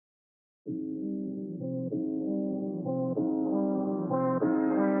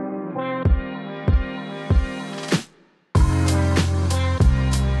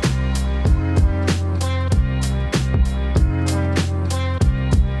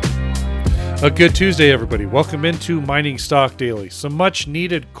A good Tuesday, everybody. Welcome into Mining Stock Daily. Some much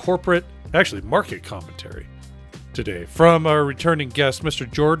needed market commentary today from our returning guest, Mr.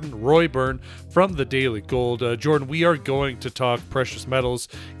 Jordan Royburn from the Daily Gold. Jordan, we are going to talk precious metals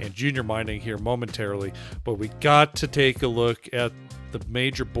and junior mining here momentarily, but we got to take a look at the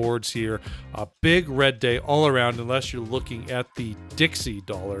major boards here. A big red day all around, unless you're looking at the Dixie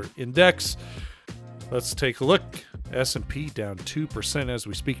Dollar Index. Let's take a look. S&P down 2% as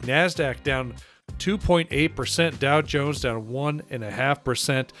we speak. NASDAQ down 2.8%. Dow Jones down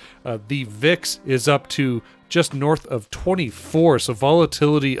 1.5%. The VIX is up to just north of 24, so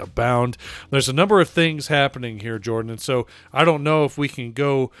volatility abound. There's a number of things happening here, Jordan, and so I don't know if we can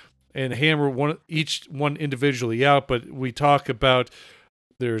go and hammer each one individually out, but we talk about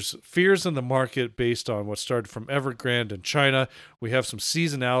there's fears in the market based on what started from Evergrande and China. We have some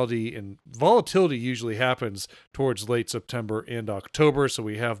seasonality, and volatility usually happens towards late September and October, so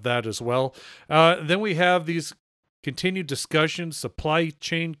we have that as well. Then we have these continued discussions, supply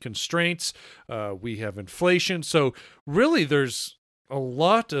chain constraints. We have inflation. So really there's a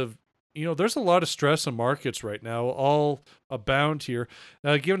lot of stress in markets right now, all abound here.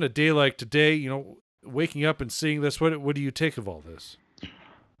 Given a day like today, waking up and seeing this, what do you take of all this?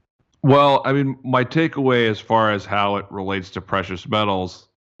 Well, I mean, my takeaway as far as how it relates to precious metals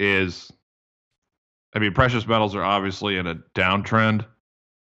is, precious metals are obviously in a downtrend,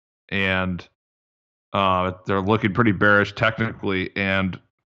 and they're looking pretty bearish technically. And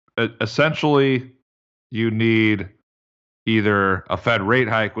essentially, you need either a Fed rate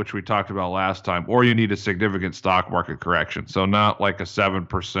hike, which we talked about last time, or you need a significant stock market correction. So not like a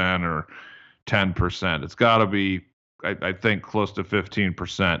 7% or 10%. It's got to be, I think, close to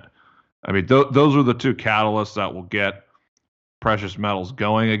 15%. Those are the two catalysts that will get precious metals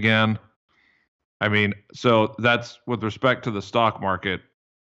going again. So that's with respect to the stock market.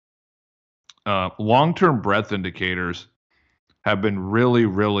 Long-term breadth indicators have been really,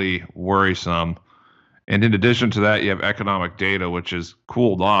 really worrisome. And in addition to that, you have economic data, which has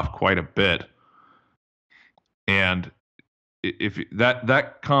cooled off quite a bit. And if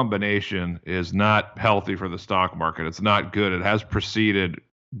that combination is not healthy for the stock market, it's not good. It has preceded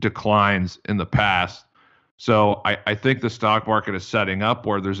declines in the past. So I think the stock market is setting up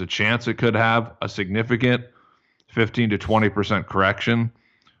where there's a chance it could have a significant 15 to 20% correction.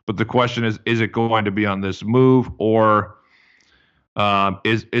 But the question is it going to be on this move, or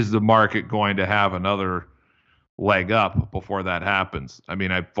is the market going to have another leg up before that happens?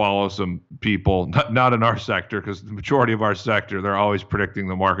 I follow some people, not in our sector, because the majority of our sector, they're always predicting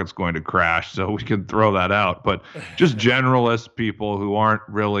the market's going to crash, so we can throw that out. But just generalist people who aren't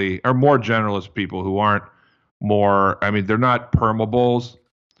really, or more generalist people who aren't more, they're not permabulls,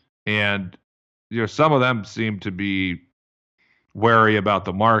 and some of them seem to be wary about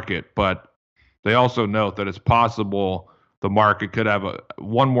the market, but they also note that it's possible the market could have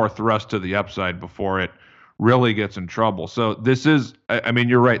one more thrust to the upside before it really gets in trouble. So this is,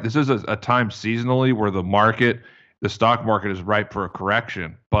 you're right. This is a time seasonally where the stock market is ripe for a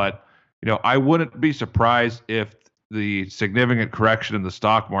correction. But, I wouldn't be surprised if the significant correction in the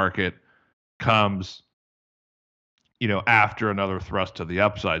stock market comes, after another thrust to the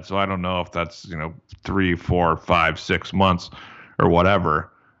upside. So I don't know if that's, 3, 4, 5, 6 months or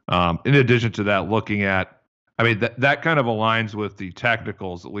whatever. In addition to that, looking at, that kind of aligns with the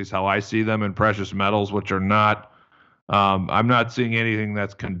technicals, at least how I see them in precious metals, which are not, I'm not seeing anything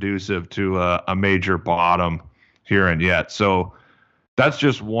that's conducive to a major bottom here and yet. So that's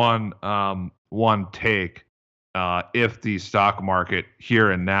just one take. If the stock market here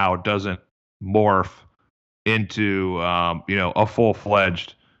and now doesn't morph into, a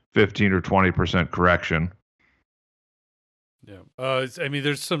full-fledged 15 or 20% correction. Yeah.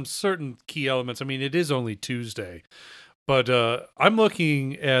 There's some certain key elements. It is only Tuesday, but I'm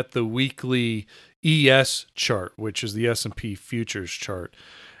looking at the weekly ES chart, which is the S&P futures chart,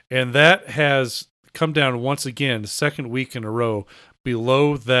 and that has come down once again, second week in a row,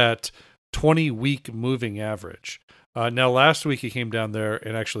 below that 20-week moving average. Now, last week it came down there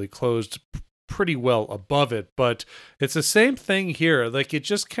and actually closed pretty well above it, but it's the same thing here. Like, it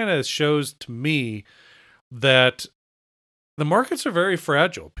just kind of shows to me that the markets are very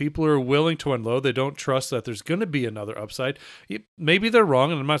fragile. People are willing to unload. They don't trust that there's going to be another upside. Maybe they're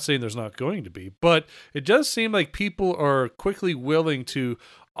wrong, and I'm not saying there's not going to be, but it does seem like people are quickly willing to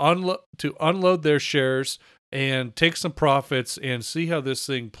unload their shares and take some profits and see how this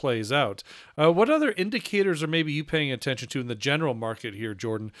thing plays out. What other indicators are maybe you paying attention to in the general market here,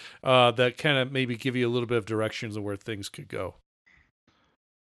 Jordan, that kind of maybe give you a little bit of directions of where things could go?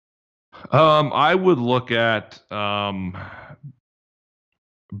 I would look at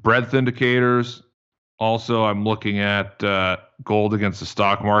Breadth indicators. Also, I'm looking at gold against the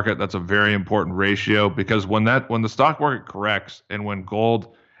stock market. That's a very important ratio because when the stock market corrects and when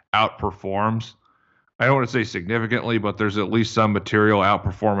gold outperforms, I don't want to say significantly, but there's at least some material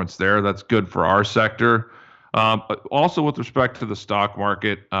outperformance there. That's good for our sector. But also with respect to the stock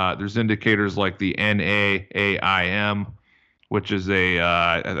market, there's indicators like the NAAIM, which is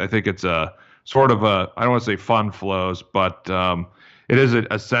I think it's a sort of I don't want to say fund flows, but it is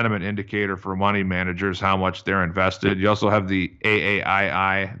a sentiment indicator for money managers, how much they're invested. You also have the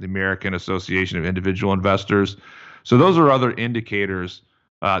AAII, the American Association of Individual Investors. So those are other indicators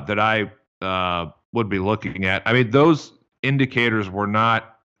that I would be looking at. I mean, those indicators were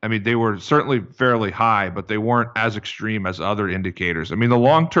not, I mean, they were certainly fairly high, but they weren't as extreme as other indicators. I mean, the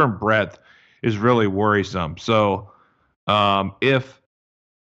long-term breadth is really worrisome. So if,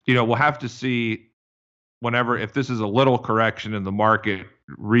 we'll have to see if this is a little correction and the market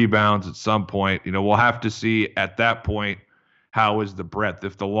rebounds at some point, we'll have to see at that point, how is the breadth,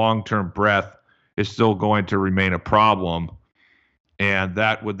 if the long-term breadth is still going to remain a problem. And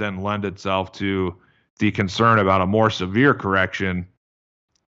that would then lend itself to the concern about a more severe correction.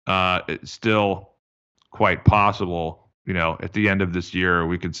 It's still quite possible, at the end of this year,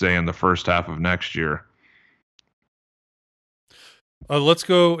 we could say in the first half of next year. Let's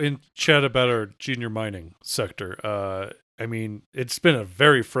go and chat about our junior mining sector. I mean, it's been a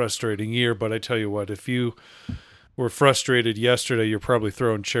very frustrating year, but I tell you what, if you were frustrated yesterday, you're probably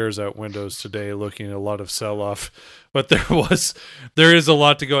throwing chairs out windows today, looking at a lot of sell-off. But there is a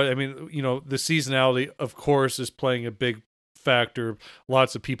lot to go. I mean, the seasonality, of course, is playing a big factor.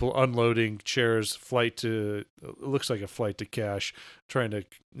 Lots of people unloading chairs, it looks like a flight to cash, trying to,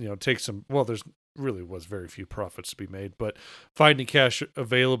 take some, well, there's really was very few profits to be made, but finding cash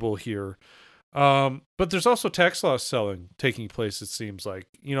available here. But there's also tax loss selling taking place, it seems like.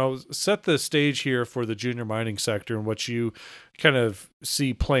 Set the stage here for the junior mining sector and what you kind of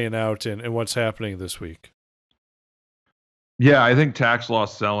see playing out and what's happening this week. Yeah, I think tax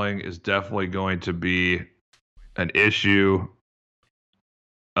loss selling is definitely going to be an issue.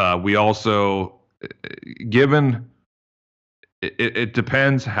 We also, given it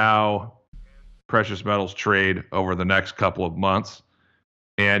depends how precious metals trade over the next couple of months.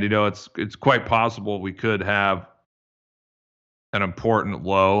 And, it's quite possible we could have an important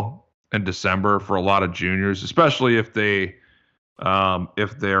low in December for a lot of juniors, especially if they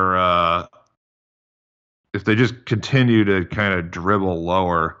just continue to kind of dribble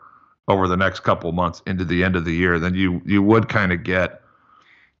lower over the next couple of months into the end of the year. Then you would kind of get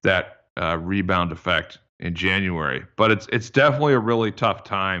that rebound effect in January. But it's definitely a really tough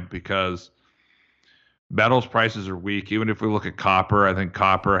time because metals prices are weak. Even if we look at copper, I think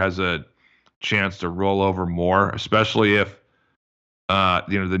copper has a chance to roll over more, especially if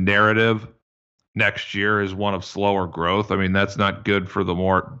the narrative next year is one of slower growth. I mean, that's not good for the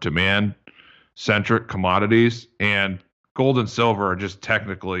more demand-centric commodities. And gold and silver are just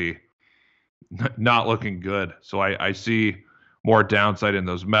technically not looking good. So I see more downside in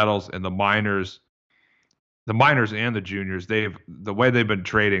those metals, and the miners and the juniors, the way they've been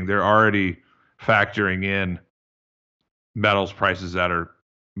trading, they're already factoring in metals prices that are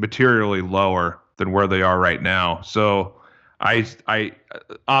materially lower than where they are right now. So I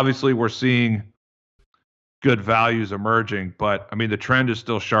obviously we're seeing good values emerging, but I mean the trend is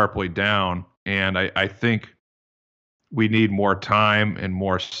still sharply down, and I think we need more time and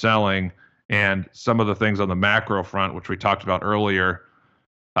more selling, and some of the things on the macro front, which we talked about earlier,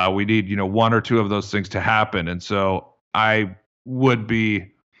 we need one or two of those things to happen. And so I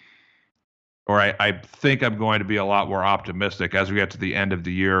think I'm going to be a lot more optimistic as we get to the end of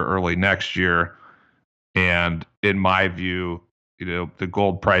the year, early next year. And in my view, the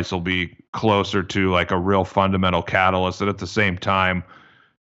gold price will be closer to like a real fundamental catalyst. And at the same time,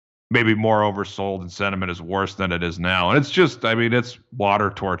 maybe more oversold and sentiment is worse than it is now. And it's water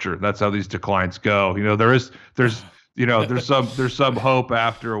torture. That's how these declines go. There's some hope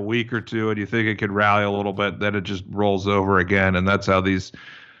after a week or two, and you think it could rally a little bit, then it just rolls over again. And that's how these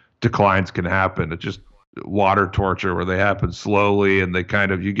declines can happen. It's just water torture where they happen slowly, and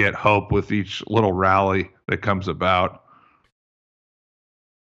you get hope with each little rally that comes about.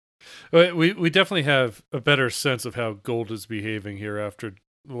 We definitely have a better sense of how gold is behaving here after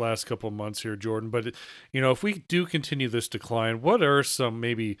the last couple of months here, Jordan. But if we do continue this decline, what are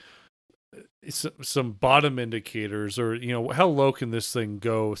maybe some bottom indicators, or how low can this thing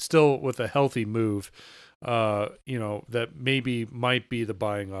go still with a healthy move? That maybe might be the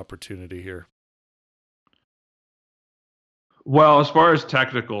buying opportunity here. Well, as far as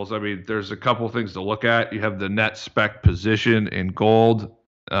technicals, I mean, there's a couple things to look at. You have the net spec position in gold.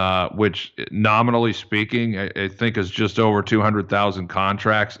 which nominally speaking, I think is just over 200,000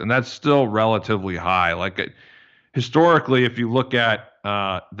 contracts, and that's still relatively high. Historically, if you look at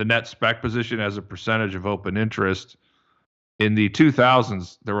the net spec position as a percentage of open interest in the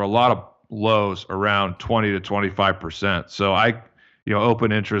 2000s, there were a lot of lows around 20 to 25%. So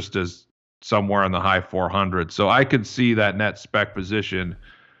open interest is somewhere in the high 400s. So I could see that net spec position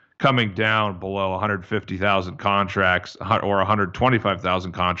coming down below 150,000 contracts or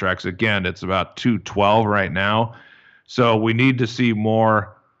 125,000 contracts. Again, it's about 212 right now. So we need to see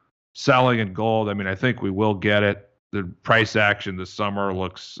more selling in gold. I mean, I think we will get it. The price action this summer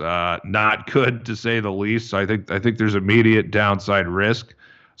looks not good, to say the least. So I think there's immediate downside risk.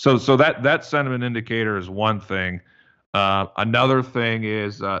 So that sentiment indicator is one thing. Another thing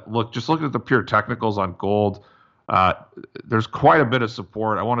is look at the pure technicals on gold. There's quite a bit of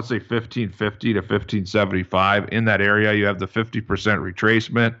support. I want to say 1550 to 1575 in that area. You have the 50%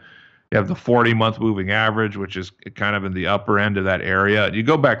 retracement. You have the 40-month moving average, which is kind of in the upper end of that area. You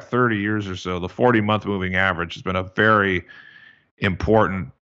go back 30 years or so, the 40-month moving average has been a very important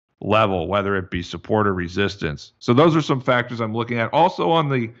level, whether it be support or resistance. So those are some factors I'm looking at. Also on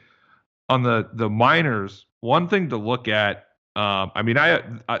the miners, one thing to look at.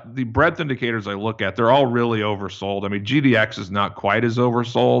 The breadth indicators I look at, they're all really oversold. I mean, GDX is not quite as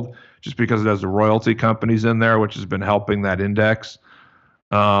oversold just because it has the royalty companies in there, which has been helping that index.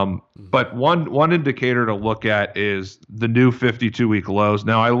 But one indicator to look at is the new 52-week lows.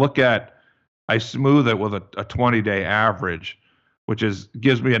 Now I smooth it with a 20-day average, which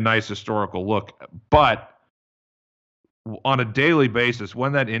gives me a nice historical look. But on a daily basis,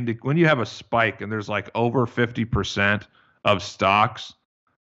 when you have a spike and there's like over 50% of stocks,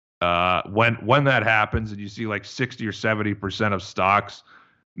 when that happens and you see like 60 or 70% of stocks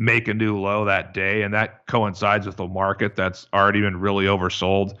make a new low that day, and that coincides with a market that's already been really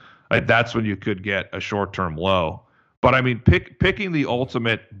oversold, that's when you could get a short-term low. But I mean, picking the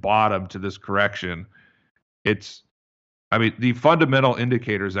ultimate bottom to this correction, the fundamental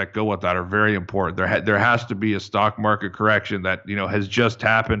indicators that go with that are very important. There has to be a stock market correction that has just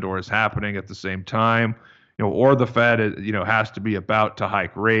happened or is happening at the same time, or the Fed has to be about to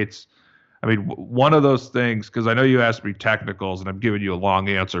hike rates. I mean, one of those things, because I know you asked me technicals and I'm giving you a long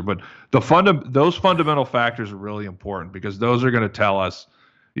answer, but those fundamental factors are really important because those are going to tell us,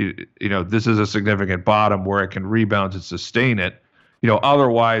 this is a significant bottom where it can rebound and sustain it.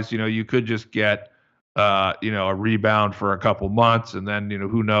 Otherwise, you could just get, a rebound for a couple months, and then,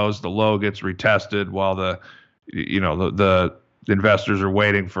 who knows, the low gets retested while the investors are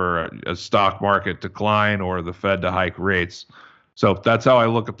waiting for a stock market decline or the Fed to hike rates. So that's how I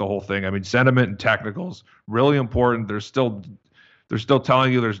look at the whole thing. I mean, sentiment and technicals, really important. They're still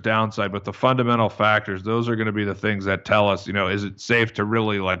telling you there's downside, but the fundamental factors, those are going to be the things that tell us, is it safe to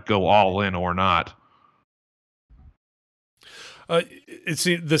really go all in or not? It's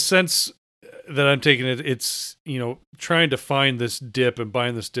the sense that I'm taking it's trying to find this dip and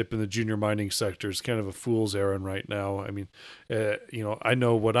buying this dip in the junior mining sector is kind of a fool's errand right now. I mean, I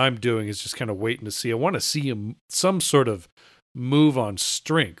know what I'm doing is just kind of waiting to see. I want to see some sort of move on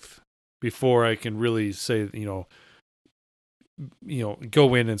strength before I can really say,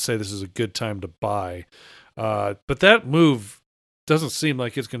 go in and say this is a good time to buy. But that move doesn't seem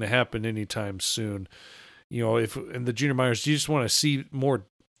like it's going to happen anytime soon. If in the junior miners, do you just want to see more,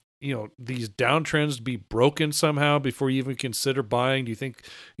 these downtrends be broken somehow before you even consider buying? Do you think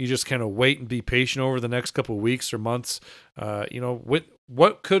you just kind of wait and be patient over the next couple of weeks or months?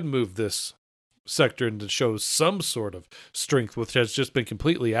 What could move this sector and to show some sort of strength, which has just been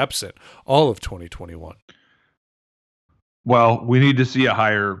completely absent all of 2021? Well, we need to see a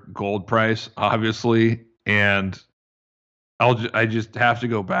higher gold price, obviously, and I just have to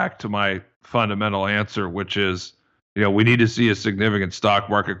go back to my fundamental answer, which is, we need to see a significant stock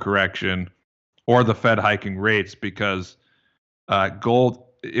market correction or the Fed hiking rates, because gold,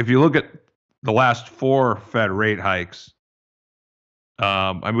 if you look at the last 4 Fed rate hikes,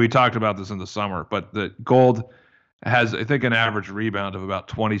 we talked about this in the summer, but the gold has, I think, an average rebound of about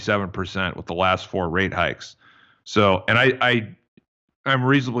 27% with the last 4 rate hikes. So, and I'm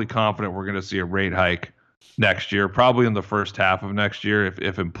reasonably confident we're going to see a rate hike next year, probably in the first half of next year,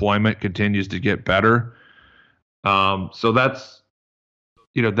 if employment continues to get better. So that's,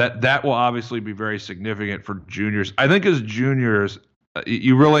 that will obviously be very significant for juniors. I think as juniors,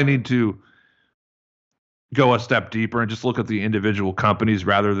 you really need to go a step deeper and just look at the individual companies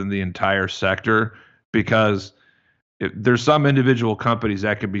rather than the entire sector, because there's some individual companies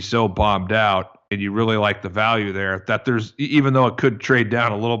that can be so bombed out and you really like the value there that there's, even though it could trade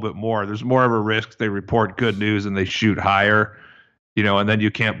down a little bit more, there's more of a risk they report good news and they shoot higher. and then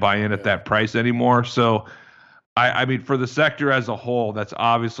you can't buy in at that price anymore. So I mean, for the sector as a whole, that's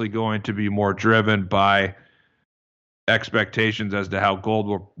obviously going to be more driven by expectations as to how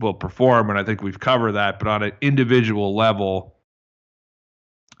gold will perform. And I think we've covered that, but on an individual level,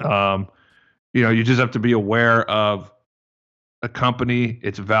 you just have to be aware of a company,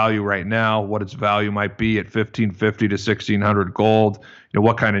 its value right now, what its value might be at 1550 to 1600 gold,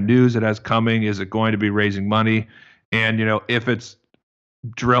 what kind of news it has coming. Is it going to be raising money? And, if it's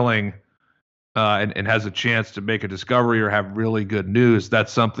drilling and has a chance to make a discovery or have really good news,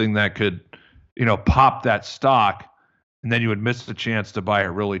 that's something that could, pop that stock, and then you would miss the chance to buy it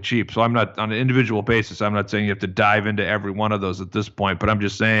really cheap. So I'm not, on an individual basis, I'm not saying you have to dive into every one of those at this point, but I'm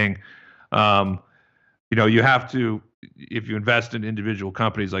just saying, you have to, if you invest in individual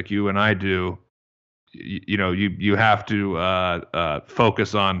companies like you and I do, you have to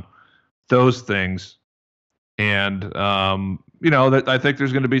focus on those things. And, that I think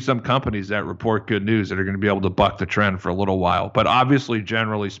there's going to be some companies that report good news that are going to be able to buck the trend for a little while. But obviously,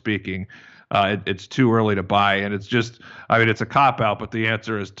 generally speaking, it's too early to buy. And it's just, it's a cop-out, but the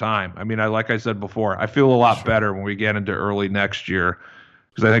answer is time. Like I said before, I feel a lot better when we get into early next year,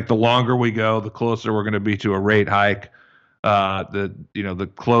 because I think the longer we go, the closer we're going to be to a rate hike. The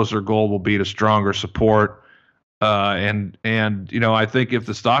closer gold will be to stronger support. And I think if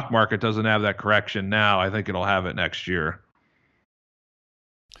the stock market doesn't have that correction now, I think it'll have it next year.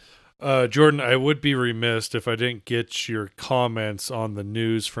 Jordan, I would be remiss if I didn't get your comments on the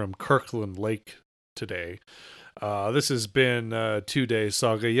news from Kirkland Lake today. This has been a 2-day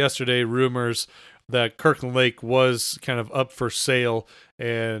saga. Yesterday, rumors that Kirkland Lake was kind of up for sale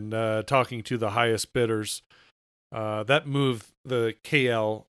and talking to the highest bidders. That moved the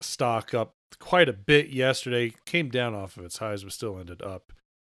KL stock up quite a bit yesterday. Came down off of its highs, but still ended up.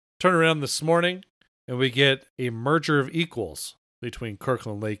 Turn around this morning, and we get a merger of equals between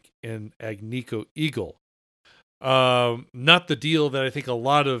Kirkland Lake and Agnico Eagle. Not the deal that I think a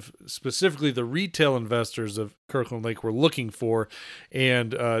lot of, specifically the retail investors of Kirkland Lake, were looking for.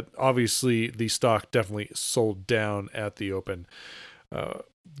 And obviously, the stock definitely sold down at the open.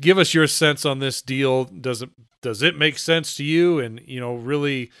 Give us your sense on this deal. Does it make sense to you? And,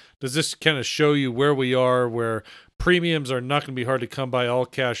 really, does this kind of show you where we are, where premiums are not going to be hard to come by? All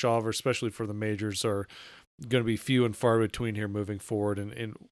cash offer, especially for the majors, are going to be few and far between here moving forward.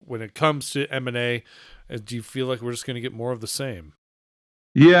 And when it comes to M&A, do you feel like we're just going to get more of the same?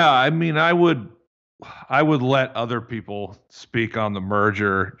 Yeah, I would let other people speak on the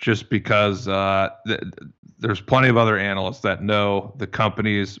merger, just because there's plenty of other analysts that know the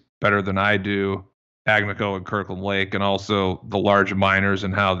companies better than I do, Agnico and Kirkland Lake, and also the large miners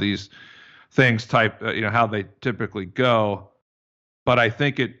and how these things how they typically go. But I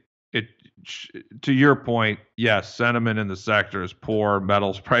think it to your point, yes, sentiment in the sector is poor.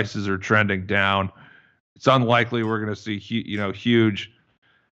 Metals prices are trending down. It's unlikely we're going to see huge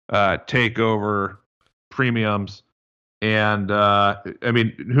takeover premiums. And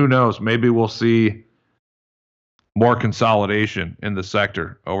who knows? Maybe we'll see more consolidation in the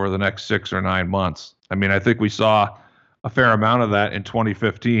sector over the next 6 or 9 months. I think we saw a fair amount of that in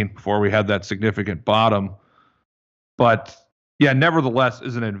 2015 before we had that significant bottom. But yeah, nevertheless,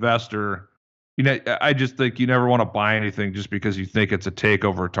 as an investor, I just think you never want to buy anything just because you think it's a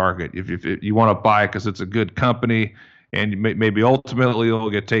takeover target. If you want to buy it because it's a good company and maybe ultimately it'll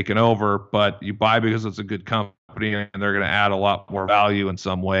get taken over, but you buy because it's a good company and they're going to add a lot more value in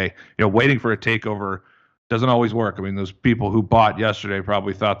some way. Waiting for a takeover doesn't always work. Those people who bought yesterday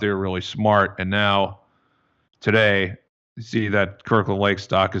probably thought they were really smart, and now today you see that Kirkland Lake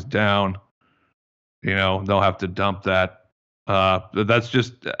stock is down. They'll have to dump that. That's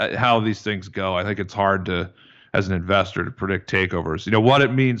just how these things go. I think it's hard as an investor, to predict takeovers. What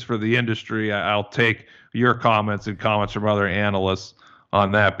it means for the industry, I'll take your comments and comments from other analysts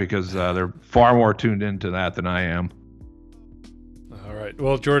on that, because they're far more tuned into that than I am. All right.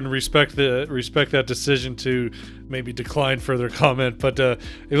 Well, Jordan, respect that decision to maybe decline further comment, but I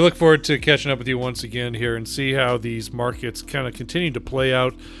look forward to catching up with you once again here and see how these markets kind of continue to play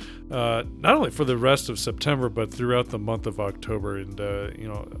out. Not only for the rest of September, but throughout the month of October.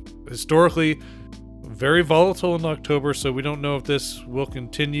 And, historically, very volatile in October, so we don't know if this will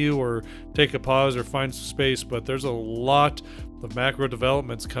continue or take a pause or find some space, but there's a lot of macro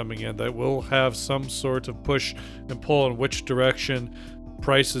developments coming in that will have some sort of push and pull in which direction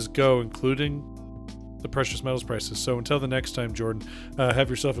prices go, including the precious metals prices. So until the next time, Jordan, have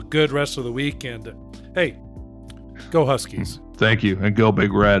yourself a good rest of the week, and hey, go Huskies. Thank you, and go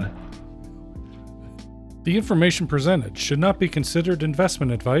Big Red. The information presented should not be considered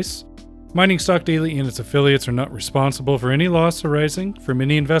investment advice. Mining Stock Daily and its affiliates are not responsible for any loss arising from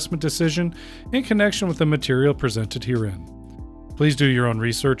any investment decision in connection with the material presented herein. Please do your own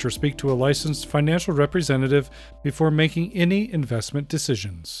research or speak to a licensed financial representative before making any investment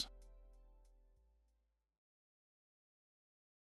decisions.